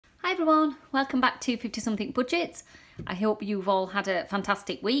everyone, welcome back to 50 something budgets. I hope you've all had a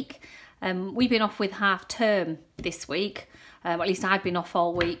fantastic week. We've been off with half term this week. At least I've been off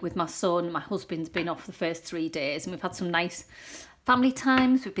all week with my son. My husband's been off the first 3 days and we've had some nice family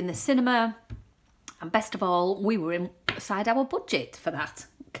times. We've been to the cinema and best of all, we were inside our budget for that.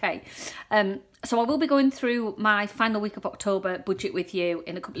 Okay, so I will be going through my final week of October budget with you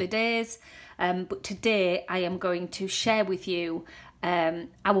in a couple of days. But today I am going to share with you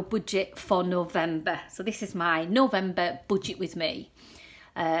our budget for November. So this is my November budget with me,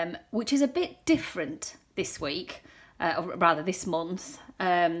 which is a bit different this week, or rather this month.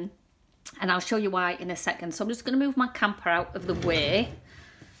 And I'll show you why in a second. So I'm just going to move my camper out of the way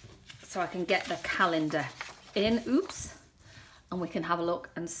so I can get the calendar in. Oops. And we can have a look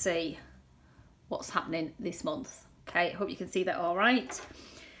and see what's happening this month. Okay, I hope you can see that all right.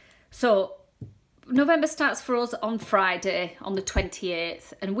 So November starts for us on Friday, on the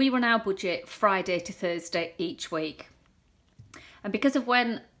 28th, and we run our budget Friday to Thursday each week. And because of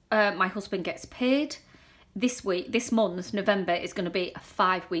when my husband gets paid, this month, November, is going to be a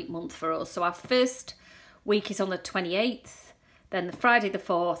 5-week month for us. So our first week is on the 28th, then the Friday the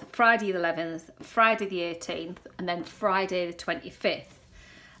 4th, Friday the 11th, Friday the 18th, and then Friday the 25th.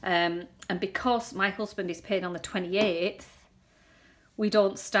 And because my husband is paid on the 28th, we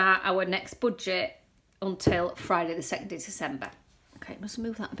don't start our next budget until Friday the 2nd of December. Okay, let's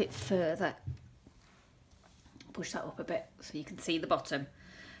move that a bit further. Push that up a bit so you can see the bottom.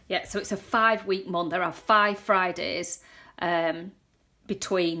 Yeah, so it's a 5-week month. There are 5 Fridays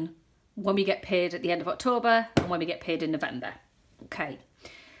between when we get paid at the end of October and when we get paid in November. Okay,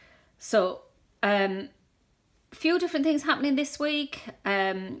 so few different things happening this week.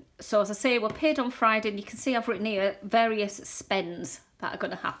 So as I say, we're paid on Friday, and you can see I've written here various spends that are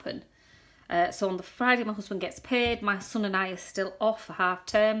going to happen. So on the Friday my husband gets paid, my son and I are still off for half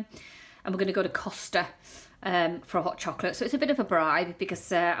term, and we're going to go to Costa for a hot chocolate. So it's a bit of a bribe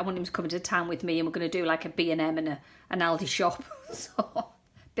because I want him to come into town with me, and we're going to do like a B&M and an Aldi shop. So a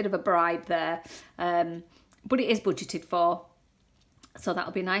bit of a bribe there, but it is budgeted for, so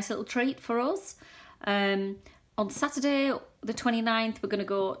that'll be a nice little treat for us. On Saturday, the 29th, we're going to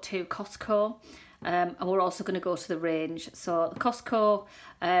go to Costco, and we're also going to go to the range. So Costco,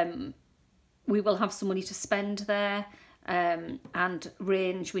 we will have some money to spend there, and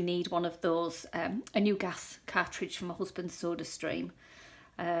range, we need one of those, a new gas cartridge for my husband's soda stream.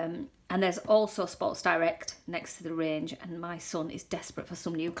 And there's also Sports Direct next to the range, and my son is desperate for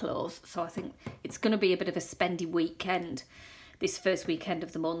some new clothes. So I think it's going to be a bit of a spendy weekend, this first weekend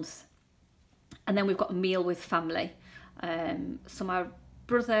of the month. And then we've got a meal with family. So my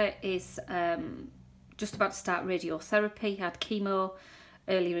brother is just about to start radiotherapy. He had chemo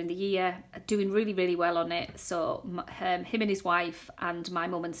earlier in the year, doing really, really well on it. So him and his wife and my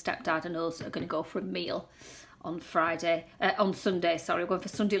mum and stepdad and us are going to go for a meal on Sunday. Sorry, we're going for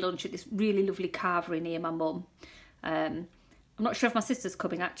Sunday lunch at this really lovely carvery near my mum. I'm not sure if my sister's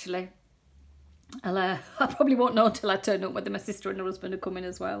coming actually. I probably won't know until I turn up whether my sister and her husband are coming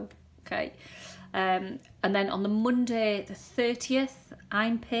as well. Okay, and then on the Monday the 30th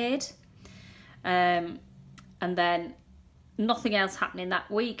I'm paid, and then nothing else happening that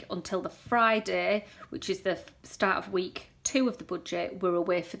week until the Friday, which is the start of week 2 of the budget. We're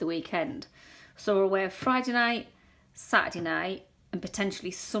away for the weekend, so we're away Friday night, Saturday night, and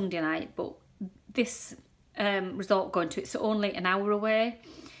potentially Sunday night, but this resort going to, it's only an hour away,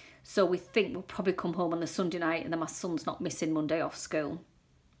 so we think we'll probably come home on the Sunday night, and then my son's not missing Monday off school.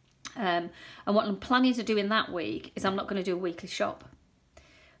 And what I'm planning to do in that week is I'm not going to do a weekly shop.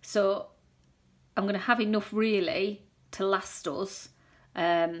 So I'm going to have enough really to last us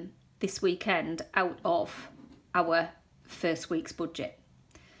this weekend out of our first week's budget.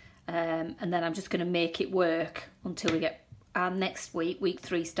 And then I'm just going to make it work until we get our next week. Week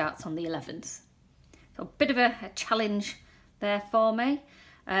 3 starts on the 11th. So a bit of a challenge there for me.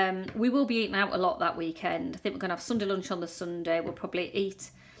 We will be eating out a lot that weekend. I think we're going to have Sunday lunch on the Sunday. We'll probably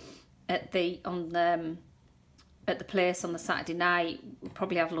eat at the place on the Saturday night. We'll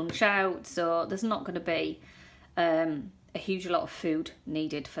probably have lunch out, so there's not going to be a huge lot of food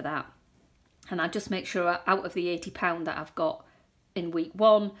needed for that. And I just make sure out of the £80 that I've got in week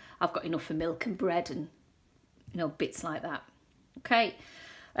 1, I've got enough for milk and bread and bits like that. Okay,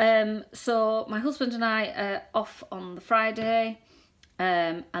 so my husband and I are off on the Friday,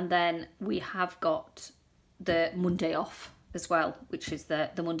 and then we have got the Monday off as well, which is the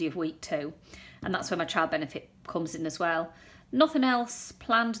Monday of week 2, and that's where my child benefit comes in as well. Nothing else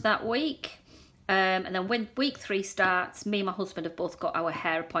planned that week, and then when week 3 starts, me and my husband have both got our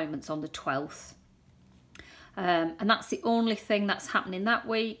hair appointments on the 12th, and that's the only thing that's happening that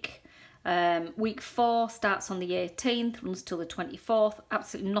week. Week 4 starts on the 18th, runs till the 24th.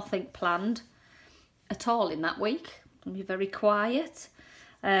 Absolutely nothing planned at all in that week. It'll be very quiet.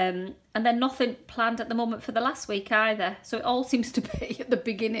 And then nothing planned at the moment for the last week either. So it all seems to be at the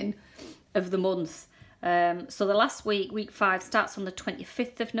beginning of the month. So the last week, week 5, starts on the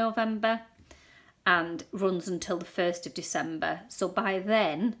 25th of November and runs until the 1st of December. So by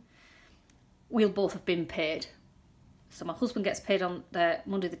then, we'll both have been paid. So my husband gets paid on the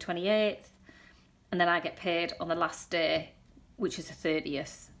Monday the 28th, and then I get paid on the last day, which is the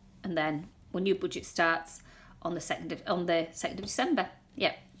 30th. And then when new budget starts on the 2nd of December.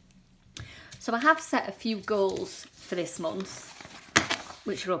 Yeah. So I have set a few goals for this month,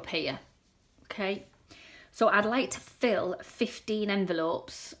 which are up here. Okay. So I'd like to fill 15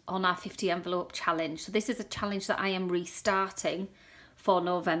 envelopes on our 50 envelope challenge. So this is a challenge that I am restarting for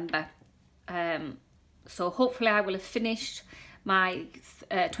November. So hopefully I will have finished my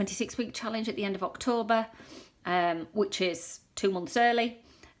 26-week challenge at the end of October, which is 2 months early.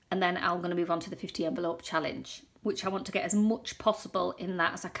 And then I'm going to move on to the 50 envelope challenge, which I want to get as much possible in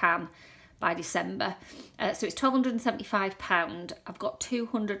that as I can by December. So it's £1,275. I've got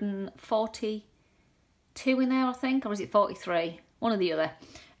 242 in there, I think, or is it 43? One or the other.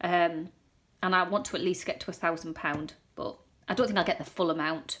 And I want to at least get to £1,000, but I don't think I'll get the full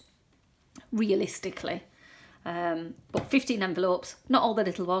amount, realistically. But 15 envelopes, not all the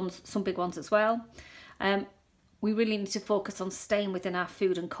little ones, some big ones as well. We really need to focus on staying within our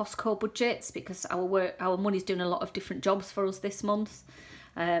food and Costco budgets because our money's doing a lot of different jobs for us this month.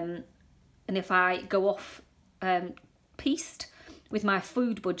 And if I go off piste with my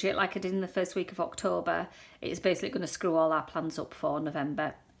food budget like I did in the first week of October, it's basically going to screw all our plans up for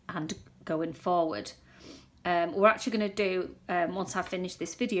November and going forward. We're actually going to do, once I finish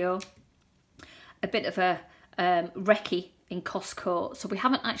this video, a bit of a recce in Costco. So we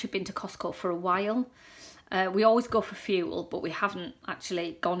haven't actually been to Costco for a while. We always go for fuel, but we haven't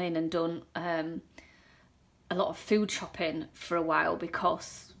actually gone in and done a lot of food shopping for a while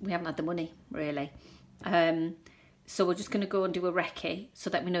because we haven't had the money, really. So we're just going to go and do a recce so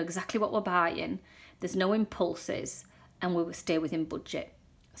that we know exactly what we're buying. There's no impulses and we will stay within budget.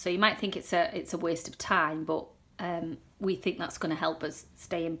 So you might think it's a waste of time, but we think that's going to help us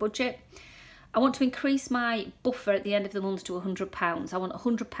stay in budget. I want to increase my buffer at the end of the month to £100. I want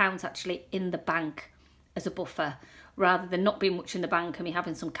 £100 actually in the bank as a buffer, rather than not being much in the bank and me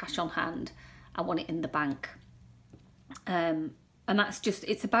having some cash on hand. I want it in the bank. And that's just,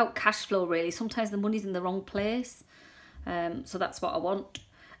 it's about cash flow really. Sometimes the money's in the wrong place. So that's what I want.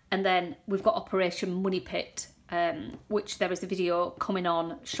 And then we've got Operation Money Pit, which there is a video coming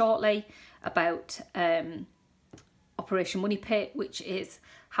on shortly about Operation Money Pit, which is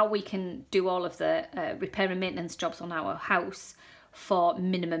how we can do all of the repair and maintenance jobs on our house for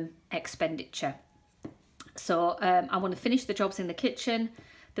minimum expenditure. So I want to finish the jobs in the kitchen,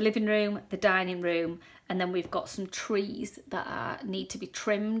 the living room, the dining room, and then we've got some trees that need to be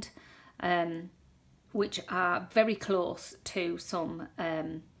trimmed, which are very close to some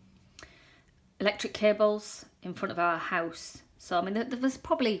electric cables in front of our house. So I mean, there's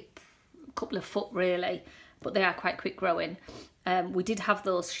probably a couple of foot really, but they are quite quick growing. We did have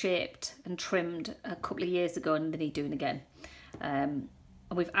those shaped and trimmed a couple of years ago and they need doing again. And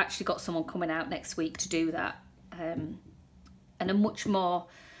we've actually got someone coming out next week to do that, and a much more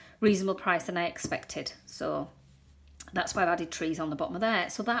reasonable price than I expected. So that's why I've added trees on the bottom of there.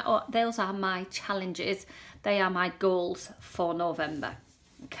 So those are my challenges. They are my goals for November.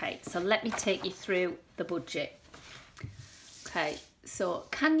 Okay, so let me take you through the budget. Okay, so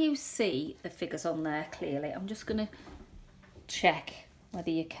can you see the figures on there clearly? I'm just going to check whether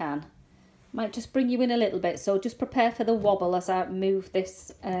you can. Might just bring you in a little bit, so just prepare for the wobble as I move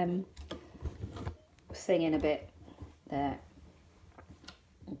this thing in a bit. There.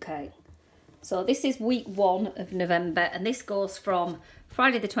 Okay, so this is week 1 of November, and this goes from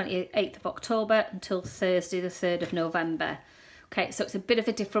Friday the 28th of October until Thursday the 3rd of November. Okay, so it's a bit of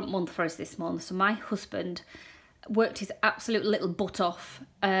a different month for us this month. So my husband worked his absolute little butt off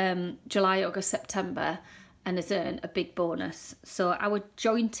July, August, September, and has earned a big bonus. So our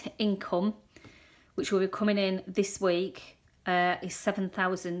joint income, which will be coming in this week, is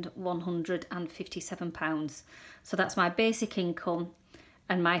 £7,157. So that's my basic income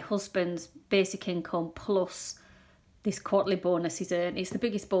and my husband's basic income plus this quarterly bonus he's earned. It's the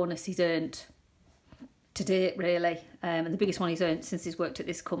biggest bonus he's earned to date, really, and the biggest one he's earned since he's worked at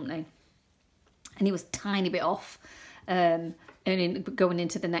this company. And he was a tiny bit off going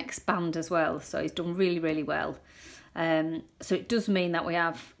into the next band as well, so he's done really, really well. So it does mean that we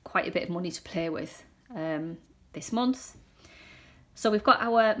have quite a bit of money to play with this month. So we've got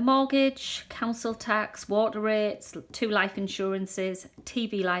our mortgage, council tax, water rates, 2 life insurances,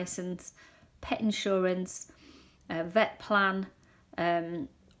 TV licence, pet insurance, vet plan,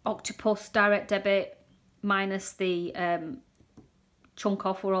 Octopus direct debit, minus the chunk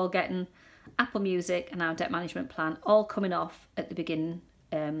off we're all getting, Apple Music and our debt management plan, all coming off at the beginning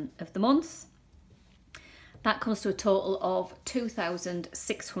of the month. That comes to a total of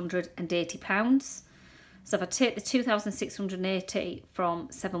 £2,680. So if I take the 2,680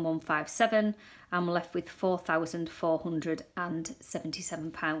 from 7157, I'm left with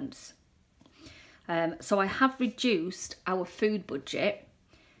 £4,477. So I have reduced our food budget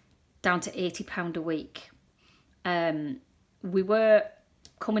down to £80 a week. We were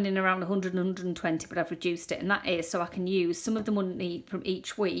coming in around 100 and 120, but I've reduced it, and that is so I can use some of the money from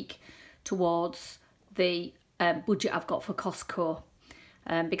each week towards the budget I've got for Costco.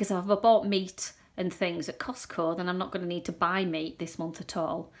 Because if I've bought meat and things at Costco, then I'm not going to need to buy meat this month at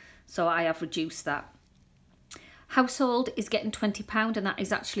all. So I have reduced that. Household is getting £20, and that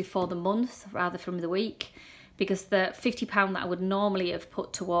is actually for the month rather from the week, because the £50 that I would normally have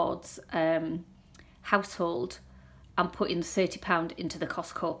put towards household, I'm putting £30 into the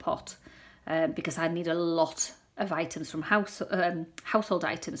Costco pot because I need a lot of items from household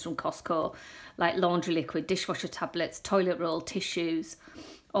items from Costco, like laundry liquid, dishwasher tablets, toilet roll, tissues,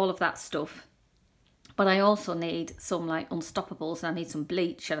 all of that stuff. But I also need some like Unstoppables, and I need some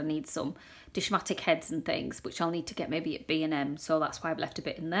bleach, and I need some Dishmatic heads and things, which I'll need to get maybe at B&M. So that's why I've left a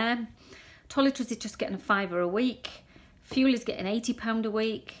bit in there. Toiletries is just getting £5 a week. Fuel is getting £80 a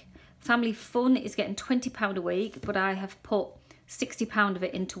week. Family fun is getting £20 a week, but I have put £60 of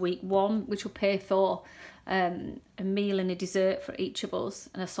it into week 1, which will pay for a meal and a dessert for each of us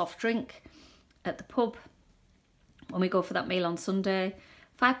and a soft drink at the pub when we go for that meal on Sunday.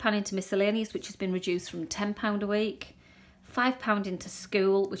 £5 into miscellaneous, which has been reduced from £10 a week. £5 into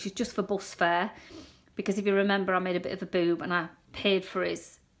school, which is just for bus fare, because if you remember, I made a bit of a boob and I paid for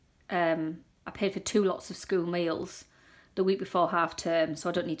his, I paid for 2 lots of school meals the week before half term, so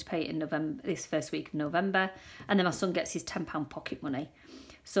I don't need to pay it in November, this first week of November. And then my son gets his £10 pocket money.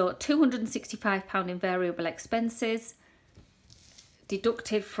 So £265 in variable expenses,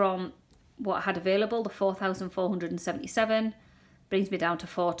 deducted from what I had available, the 4,477, brings me down to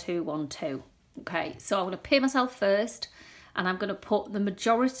 4,212. Okay, so I'm going to pay myself first, and I'm going to put the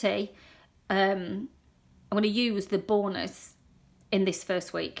majority, I'm going to use the bonus in this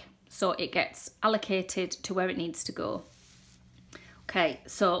first week, so it gets allocated to where it needs to go. Okay,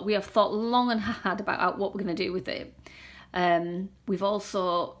 so we have thought long and hard about what we're going to do with it. We've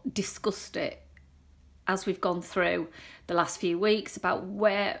also discussed it as we've gone through the last few weeks about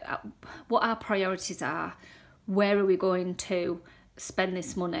what our priorities are, where are we going to spend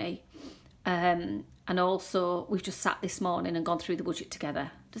this money, and also we've just sat this morning and gone through the budget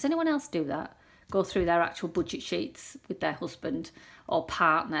together. Does anyone else do that? Go through their actual budget sheets with their husband or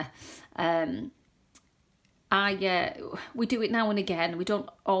partner. We do it now and again. We don't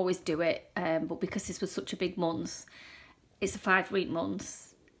always do it, but because this was such a big month, it's a 5-week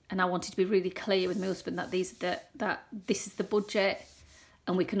month, and I wanted to be really clear with my husband that this is the budget,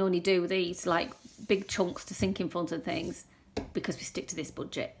 and we can only do these like big chunks to sinking funds and things because we stick to this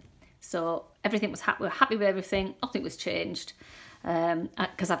budget. So everything was we were happy with everything. Nothing was changed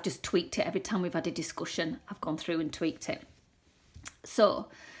because I've just tweaked it every time we've had a discussion. I've gone through and tweaked it. So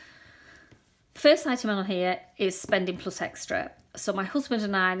first item on here is spending plus extra. So my husband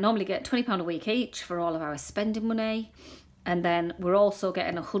and I normally get £20 a week each for all of our spending money. And then we're also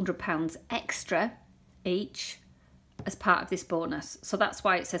getting £100 extra each as part of this bonus. So that's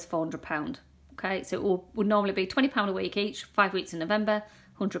why it says £400. Okay, so it would normally be £20 a week each, 5 weeks in November,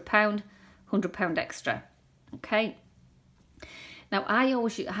 £100 extra. Okay. Now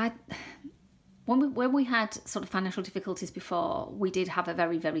when we had sort of financial difficulties before, we did have a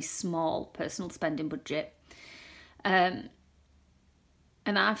very, very small personal spending budget. And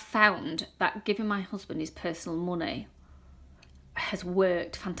I've found that giving my husband his personal money has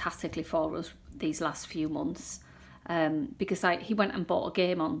worked fantastically for us these last few months. Because he went and bought a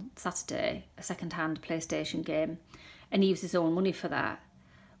game on Saturday, a second-hand PlayStation game, and he used his own money for that.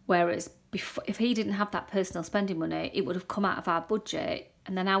 Whereas if he didn't have that personal spending money, it would have come out of our budget,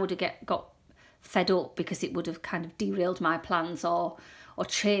 and then I would have got fed up because it would have kind of derailed my plans or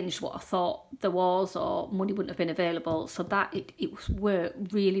changed what I thought there was, or money wouldn't have been available. So that it was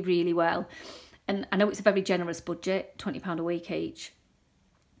worked really, really well. And I know it's a very generous budget, £20 a week each.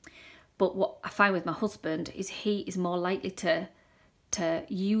 But what I find with my husband is he is more likely to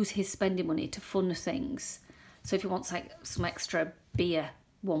use his spending money to fund things. So if he wants like some extra beer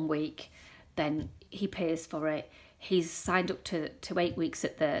one week, then he pays for it. he's signed up to 8 weeks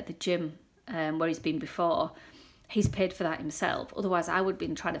at the gym where he's been before. He's paid for that himself. Otherwise, I would have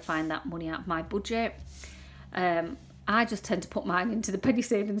been trying to find that money out of my budget. I just tend to put mine into the penny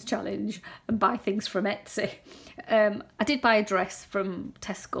savings challenge and buy things from Etsy. I did buy a dress from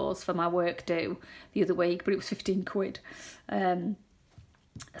Tesco's for my work do the other week, but it was 15 quid.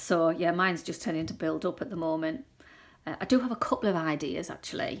 So yeah, mine's just tending to build up at the moment. I do have a couple of ideas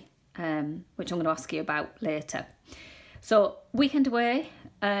actually, which I'm going to ask you about later. So weekend away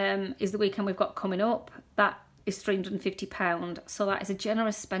is the weekend we've got coming up. That is £350. So that is a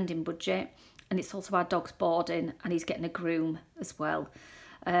generous spending budget. And it's also our dog's boarding, and he's getting a groom as well.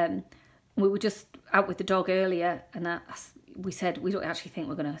 We were just out with the dog earlier, and we said we don't actually think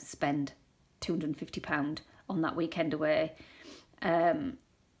we're going to spend £250 on that weekend away.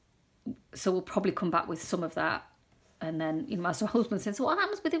 So we'll probably come back with some of that. And then, you know, my husband says, so what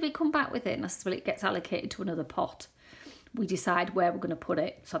happens if we come back with it? And I said, well, it gets allocated to another pot. We decide where we're going to put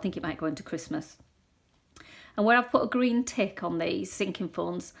it. So I think it might go into Christmas. And where I've put a green tick on these sinking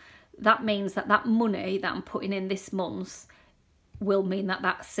funds, that means that that money that I'm putting in this month will mean that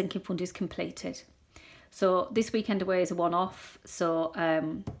that sinking fund is completed. So this weekend away is a one-off, so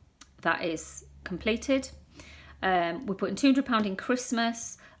that is completed. We're putting £200 in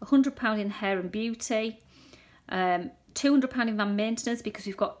Christmas, £100 in hair and beauty, £200 in van maintenance because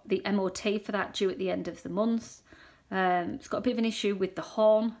we've got the MOT for that due at the end of the month. It's got a bit of an issue with the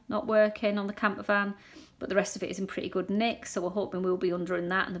horn not working on the camper van, but the rest of it is in pretty good nick, so we're hoping we'll be under in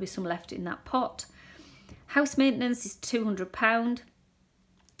that and there'll be some left in that pot. House maintenance is £200.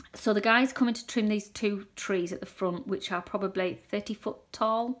 So the guy's coming to trim these 2 trees at the front, which are probably 30 foot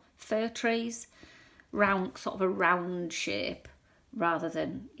tall fir trees, round, sort of a round shape, rather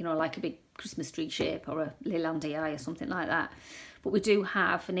than, you know, like a big Christmas tree shape or a Leylandii or something like that. But we do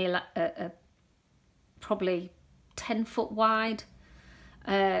have a probably 10 foot wide,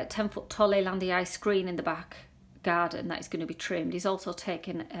 10 foot tall Leylandii screen in the back garden that is going to be trimmed. He's also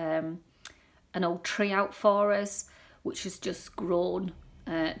taken an old tree out for us, which has just grown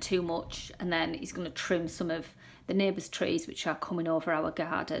too much, and then he's going to trim some of the neighbours' trees which are coming over our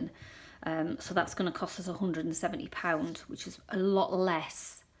garden. So that's going to cost us £170, which is a lot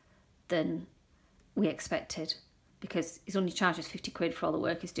less than we expected, because he's only charged us 50 quid for all the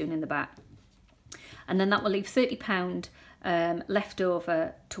work he's doing in the back. And then that will leave £30 left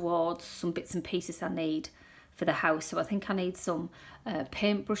over towards some bits and pieces I need for the house. So I think I need some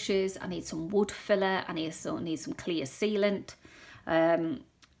paintbrushes, I need some wood filler, I need some clear sealant,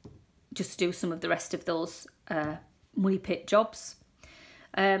 just to do some of the rest of those money pit jobs.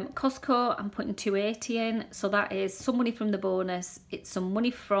 Costco, I'm putting 280 in, so that is some money from the bonus, it's some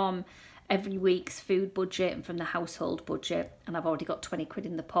money from every week's food budget and from the household budget, and I've already got 20 quid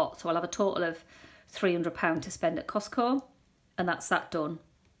in the pot, so I'll have a total of £300 to spend at Costco, and that's that done.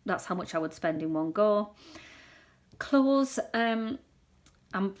 That's how much I would spend in one go. Clothes, I've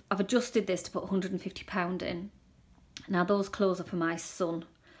adjusted this to put £150 in. Now those clothes are for my son,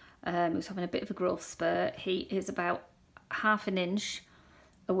 who's having a bit of a growth spurt. He is about half an inch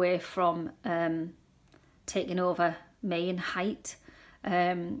away from taking over me in height,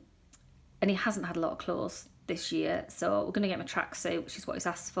 and he hasn't had a lot of clothes this year, so we're going to get him a tracksuit, which is what he's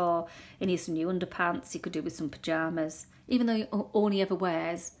asked for. He needs some new underpants. He could do with some pyjamas, even though he only ever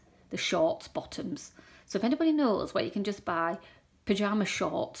wears the shorts bottoms. So if anybody knows where you can just buy pyjama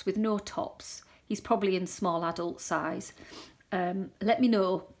shorts with no tops, he's probably in small adult size, let me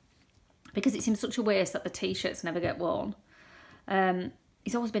know, because it seems such a waste that the t-shirts never get worn.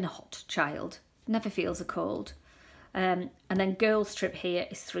 He's always been a hot child, never feels a cold. And then girls trip here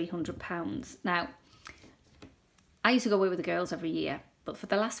is £300. Now, I used to go away with the girls every year, but for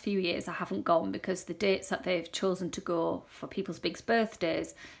the last few years I haven't gone because the dates that they've chosen to go for people's big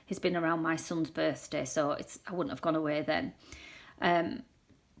birthdays has been around my son's birthday, so I wouldn't have gone away then.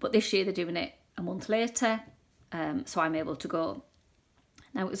 But this year they're doing it a month later, so I'm able to go.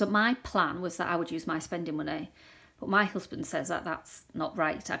 Now, my plan was that I would use my spending money, but my husband says that that's not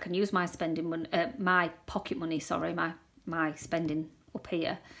right. I can use my spending money, my pocket money, sorry, my spending up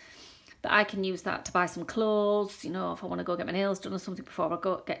here, that I can use that to buy some clothes, you know, if I want to go get my nails done or something before I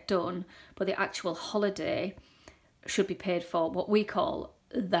get done. But the actual holiday should be paid for what we call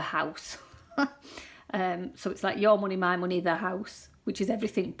the house. So it's like your money, my money, the house, which is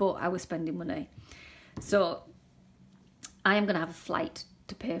everything but our spending money. So I am going to have a flight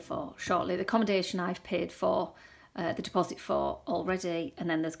to pay for shortly. The accommodation I've paid for, the deposit for already, and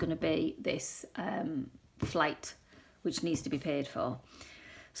then there's going to be this flight which needs to be paid for.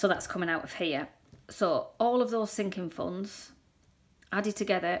 So that's coming out of here. So all of those sinking funds added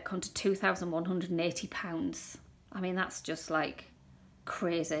together come to £2,180. I mean, that's just like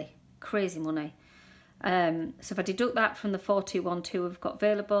crazy money. So if I deduct that from the 4212 we've got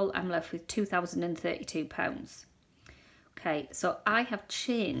available, I'm left with £2,032. Okay, so I have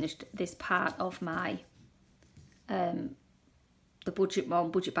changed this part of my the budget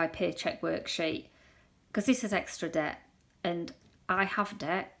by paycheck worksheet, because this is extra debt, and I have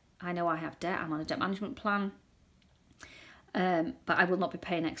debt. I know I have debt. I'm on a debt management plan, but I will not be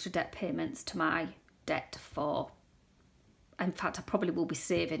paying extra debt payments to my debt for. In fact, I probably will be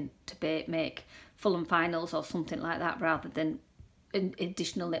saving to make full and finals or something like that, rather than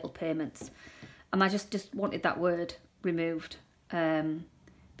additional little payments. And I just wanted that word removed,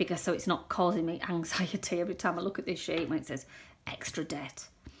 because so it's not causing me anxiety every time I look at this sheet when it says extra debt.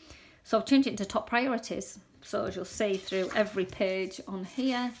 So I've changed it into top priorities. So as you'll see through every page on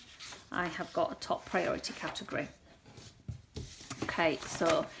here, I have got a top priority category. Okay,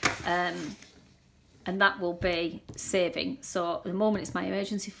 so and that will be saving. So at the moment it's my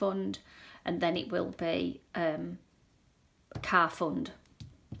emergency fund, and then it will be a car fund,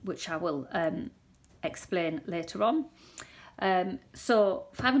 which I will explain later on. So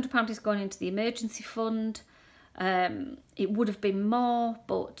 £500 is going into the emergency fund. It would have been more,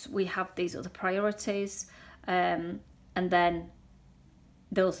 but we have these other priorities, and then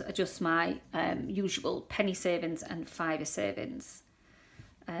those are just my usual penny savings and fiver savings.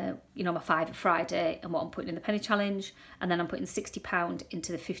 You know, my £5 Friday and what I'm putting in the penny challenge, and then I'm putting £60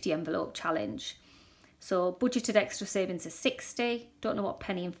 into the 50 envelope challenge. So budgeted extra savings is 60. Don't know what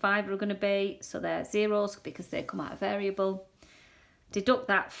penny and fiver are going to be, so they're zeros because they come out of variable. Deduct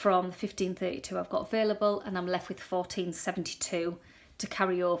that from the 1532 I've got available, and I'm left with 1472 to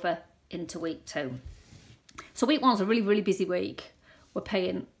carry over into week 2. So week 1's a really busy week. We're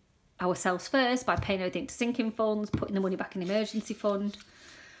paying ourselves first by paying everything to sinking funds, putting the money back in the emergency fund.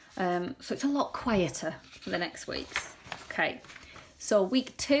 So it's a lot quieter for the next weeks. Okay, so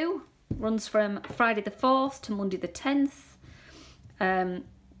week 2 runs from Friday the 4th to Monday the 10th.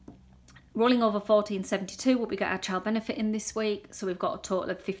 Rolling over 1472, what we get our child benefit in this week. So we've got a total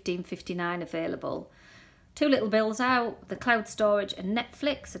of 1559 available. 2 little bills out, the cloud storage and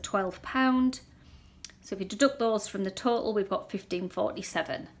Netflix are £12. So if you deduct those from the total, we've got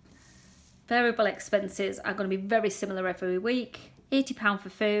 1547. Variable expenses are going to be very similar every week. £80 for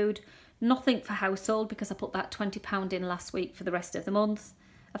food, nothing for household because I put that £20 in last week for the rest of the month.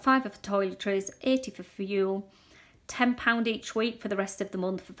 A £5 for toiletries, £80 for fuel, £10 each week for the rest of the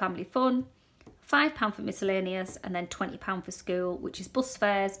month for family fun, £5 for miscellaneous, and then £20 for school, which is bus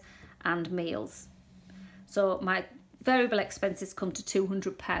fares and meals. So my variable expenses come to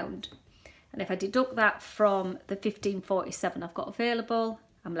 £200. And if I deduct that from the 1547 I've got available,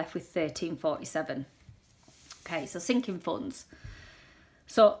 I'm left with 1347. Okay, so sinking funds.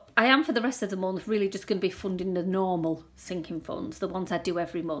 So I am for the rest of the month really just going to be funding the normal sinking funds, the ones I do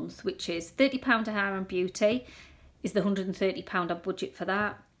every month, which is £30 to hair and beauty is the £130 I budget for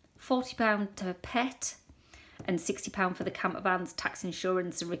that, £40 to pet, and £60 for the camper vans, tax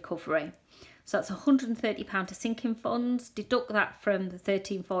insurance and recovery. So that's £130 to sinking funds. Deduct that from the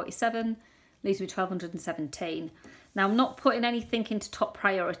 1347, leaves me 1217. Now I'm not putting anything into top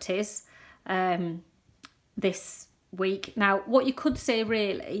priorities this week. Now what you could say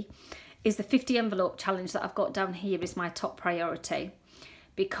really is the 50 envelope challenge that I've got down here is my top priority,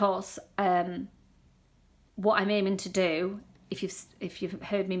 because what I'm aiming to do, if you've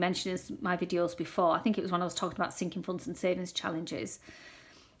heard me mention in my videos before, I think it was when I was talking about sinking funds and savings challenges,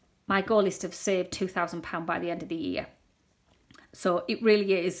 my goal is to have saved £2,000 by the end of the year. So it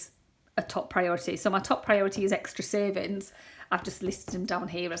really is a top priority. So my top priority is extra savings. I've just listed them down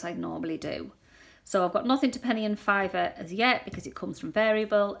here as I normally do. So I've got nothing to penny and fiver as yet because it comes from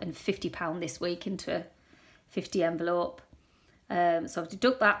variable, and £50 this week into a 50 envelope. So I've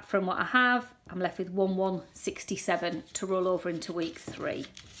deduct that from what I have. I'm left with 1167 to roll over into week 3.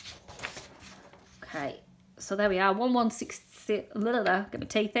 Okay, so there we are, 1167, get my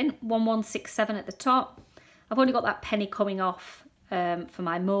teeth in, 1167 at the top. I've only got that penny coming off for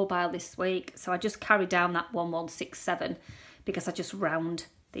my mobile this week, so I just carry down that 1167 because I just round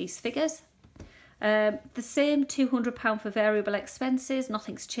these figures. The same £200 for variable expenses,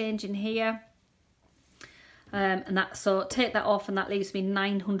 nothing's changing here. And that, so take that off and that leaves me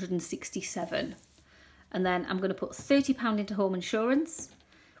 967. And then I'm going to put £30 into home insurance,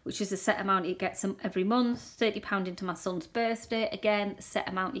 which is a set amount he gets every month. £30 into my son's birthday, again, a set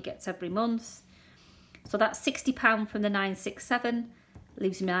amount he gets every month. So that's £60 from the 967,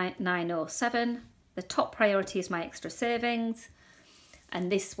 leaves me 907. The top priority is my extra savings.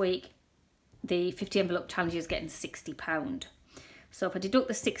 And this week, the 50 envelope challenge is getting £60. So if I deduct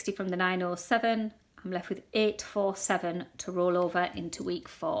the 60 from the 907, I'm left with 847 to roll over into week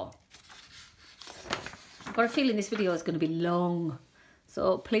 4. I've got a feeling this video is going to be long,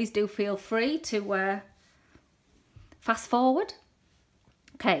 so please do feel free to fast forward.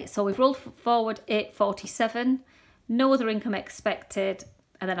 Okay, so we've rolled forward 847, no other income expected,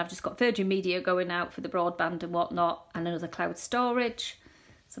 and then I've just got Virgin Media going out for the broadband and whatnot, and another cloud storage.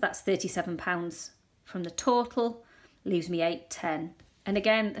 So that's £37 from the total, leaves me 810. And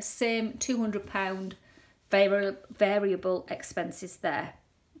again, the same £200 variable expenses there.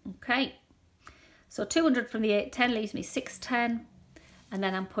 Okay, so 200 from the 810 leaves me 610. And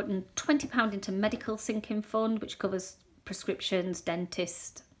then I'm putting £20 into medical sinking fund, which covers prescriptions,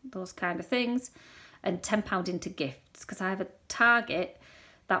 dentist, those kind of things, and £10 into gifts, because I have a target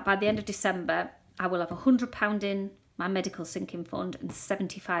that by the end of December, I will have £100 in my medical sinking fund and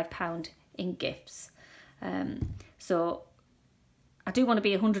 £75 in gifts. So I do want to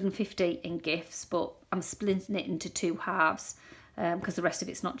be 150 in gifts, but I'm splitting it into 2 halves because the rest of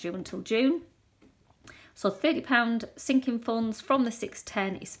it's not due until June. So £30 sinking funds from the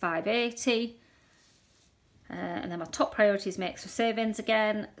 610 is 580. And then my top priority is my extra savings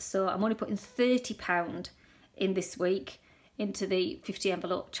again. So I'm only putting £30 in this week into the 50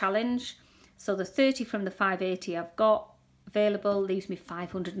 envelope challenge. So the 30 from the 580 I've got available leaves me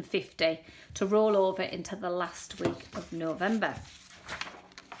 550 to roll over into the last week of November.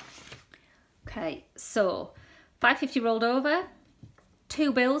 Okay, so 550 rolled over.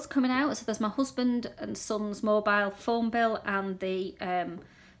 2 bills coming out. So there's my husband and son's mobile phone bill and the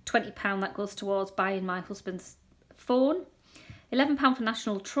 £20 that goes towards buying my husband's phone. £11 for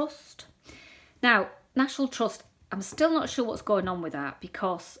National Trust. Now, National Trust, I'm still not sure what's going on with that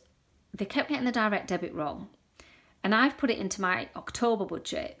because they kept getting the direct debit wrong. And I've put it into my October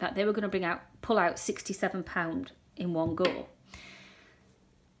budget that they were going to pull out £67 in one go.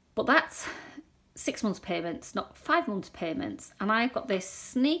 But that's 6 months payments, not 5 months payments. And I've got this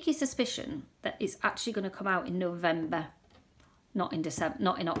sneaky suspicion that it's actually going to come out in November, not in December,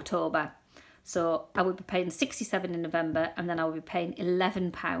 not in October. So I would be paying 67 in November, and then I would be paying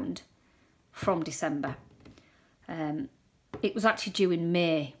 £11 from December. It was actually due in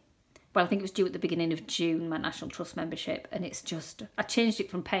May. Well, I think it was due at the beginning of June, my National Trust membership, and it's just, I changed it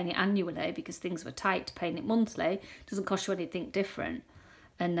from paying it annually because things were tight to paying it monthly. It doesn't cost you anything different.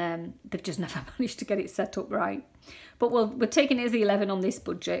 And they've just never managed to get it set up right. But we're taking it as the 11 on this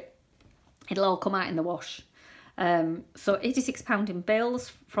budget. It'll all come out in the wash. So £86 in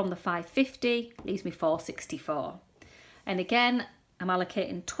bills from the 550 leaves me 464. And again, I'm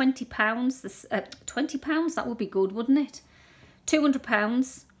allocating £20. £20, that would be good, wouldn't it?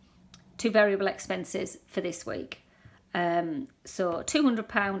 £200 to variable expenses for this week. So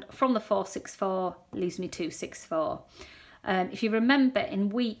 £200 from the 464 leaves me 264. If you remember in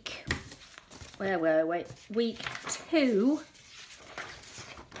week 2,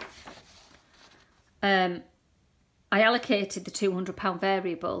 I allocated the £200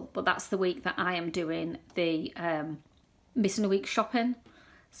 variable, but that's the week that I am doing the missing a week shopping.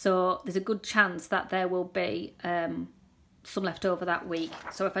 So there's a good chance that there will be some left over that week.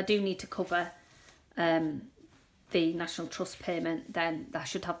 So if I do need to cover the National Trust payment, then I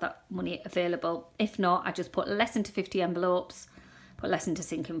should have that money available. If not, I just put less into 50 envelopes, put less into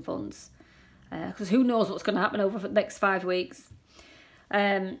sinking funds. Because who knows what's going to happen over the next 5 weeks.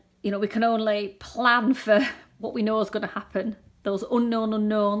 You know, we can only plan for what we know is going to happen. Those unknown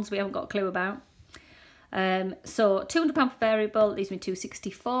unknowns we haven't got a clue about. So £200 for variable leaves me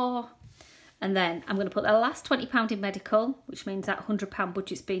 264. And then I'm going to put the last £20 in medical, which means that £100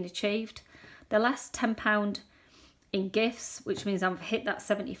 budget's been achieved. The last £10 in gifts, which means I've hit that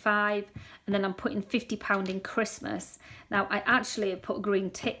 75, and then I'm putting £50 in Christmas. Now I actually have put a green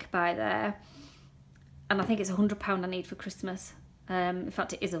tick by there, and I think it's £100 I need for Christmas. In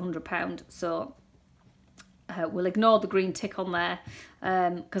fact, it is £100, so we'll ignore the green tick on there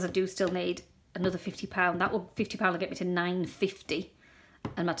because I do still need another £50. That will £50 will get me to 950,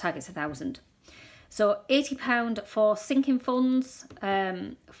 and my target's 1,000. So £80 for sinking funds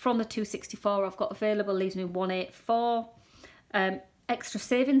from the 264 I've got available leaves me 184. Extra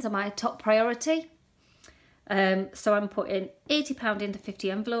savings are my top priority. So I'm putting £80 into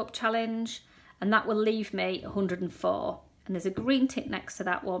 50 envelope challenge, and that will leave me 104. And there's a green tick next to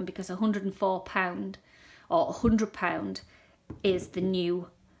that one because £104 or £100 is the new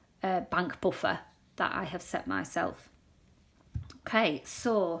bank buffer that I have set myself. Okay,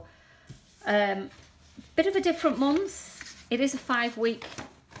 so bit of a different month. It is a 5-week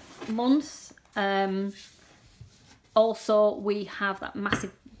month. Also, we have that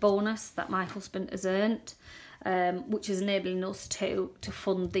massive bonus that my husband has earned. which is enabling us to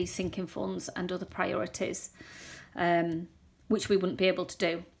fund these sinking funds and other priorities, which we wouldn't be able to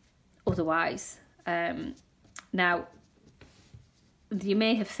do otherwise. Now, you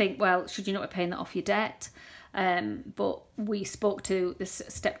may have think, well, should you not be paying that off your debt? But we spoke to this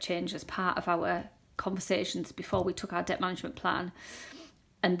step change as part of our conversations before we took our debt management plan,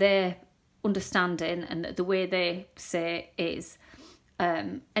 and their understanding and the way they say is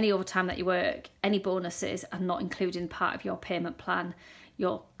any overtime that you work, any bonuses are not included in part of your payment plan.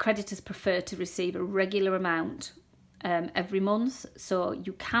 Your creditors prefer to receive a regular amount every month, so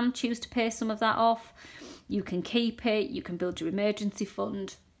you can choose to pay some of that off. You can keep it, you can build your emergency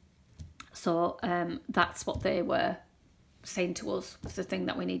fund. So that's what they were saying to us was the thing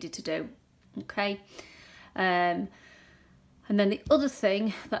that we needed to do. Okay. And then the other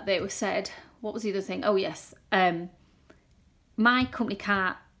thing that they were said, what was the other thing? Oh yes, my company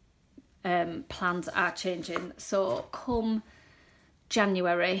car plans are changing. So come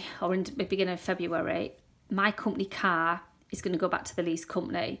January or in the beginning of February, my company car is going to go back to the lease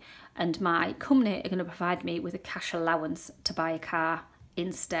company, and my company are going to provide me with a cash allowance to buy a car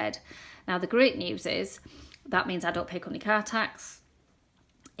instead. Now the great news is that means I don't pay company car tax.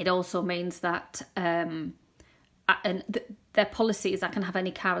 It also means that their policy is I can have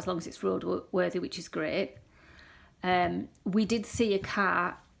any car as long as it's roadworthy, which is great. We did see a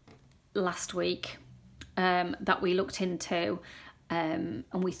car last week that we looked into, and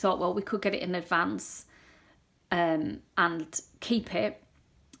we thought, well, we could get it in advance and keep it,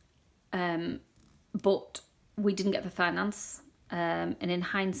 but we didn't get the finance. And in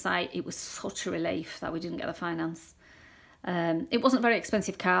hindsight, it was such a relief that we didn't get the finance. It wasn't a very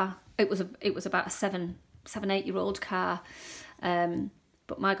expensive car. It was about a 7-8-year-old car.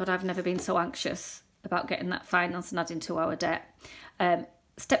 But my God, I've never been so anxious about getting that finance and adding to our debt.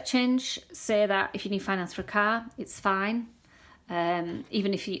 Step change say that if you need finance for a car, it's fine.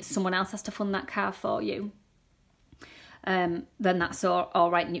 Even if someone else has to fund that car for you, then that's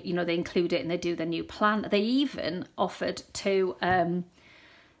all right. You know, they include it and they do their new plan. They even offered to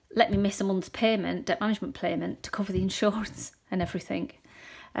let me miss a month's payment, debt management payment, to cover the insurance and everything.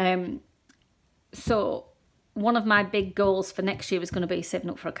 So one of my big goals for next year is going to be saving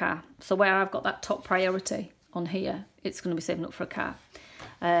up for a car. So where I've got that top priority on here, it's going to be saving up for a car.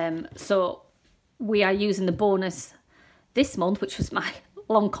 So we are using the bonus this month, which was my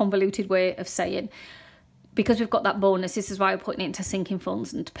long convoluted way of saying, because we've got that bonus, this is why we're putting it into sinking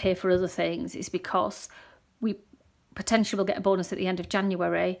funds and to pay for other things, is because we potentially will get a bonus at the end of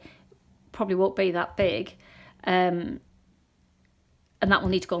January, probably won't be that big, and that will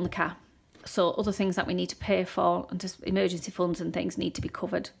need to go on the car. So other things that we need to pay for and just emergency funds and things need to be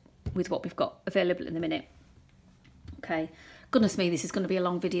covered with what we've got available in the minute. Okay, goodness me, this is going to be a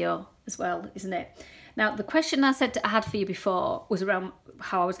long video as well, isn't it? Now, the question I said I had for you before was around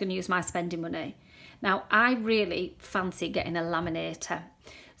how I was going to use my spending money. Now, I really fancy getting a laminator.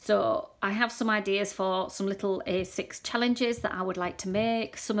 So I have some ideas for some little A6 challenges that I would like to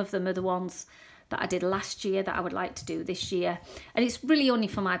make. Some of them are the ones that I did last year that I would like to do this year. And it's really only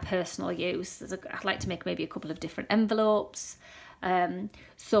for my personal use. I'd like to make maybe a couple of different envelopes.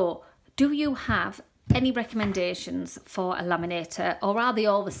 So do you have any recommendations for a laminator, or are they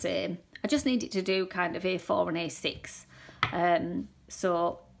all the same? I just need it to do kind of A4 and A6.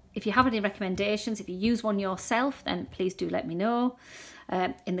 So if you have any recommendations, if you use one yourself, then please do let me know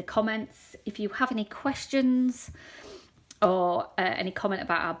in the comments. If you have any questions or any comment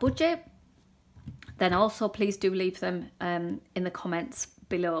about our budget, then also please do leave them in the comments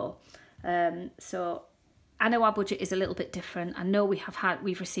below. So I know our budget is a little bit different. I know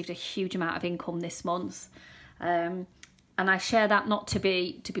we've received a huge amount of income this month. And I share that not to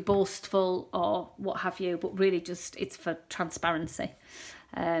be boastful or what have you, but really just it's for transparency.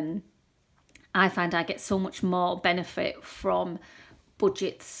 I find I get so much more benefit from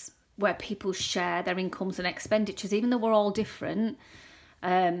budgets where people share their incomes and expenditures, even though we're all different.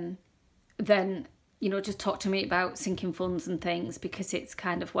 Then, you know, just talk to me about sinking funds and things, because it's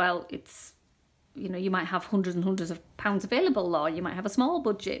kind of, well, it's, you know, you might have hundreds and hundreds of pounds available, or you might have a small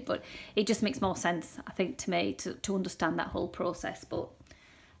budget, but it just makes more sense, I think, to me to understand that whole process. But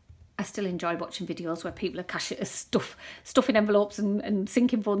I still enjoy watching videos where people are stuffing envelopes and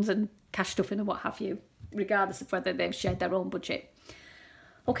sinking funds and cash stuffing and what have you, regardless of whether they've shared their own budget.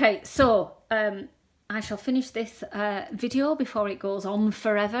 Okay, so I shall finish this video before it goes on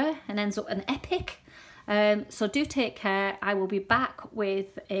forever and ends up an epic. So do take care. I will be back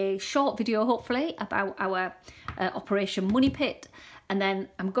with a short video, hopefully, about our Operation Money Pit. And then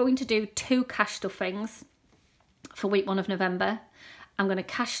I'm going to do 2 cash stuffings for week 1 of November. I'm going to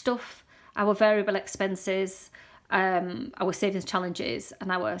cash stuff our variable expenses, our savings challenges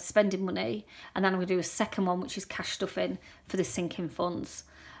and our spending money, and then I'm going to do a second one which is cash stuffing for the sinking funds,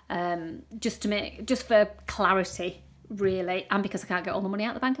 just for clarity really, and because I can't get all the money out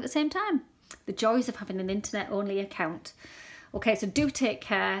of the bank at the same time. The joys of having an internet only account. Okay, so do take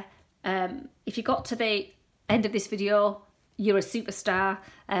care. If you got to the end of this video, you're a superstar.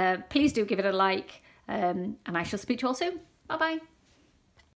 Please do give it a like, and I shall speak to you all soon. Bye bye.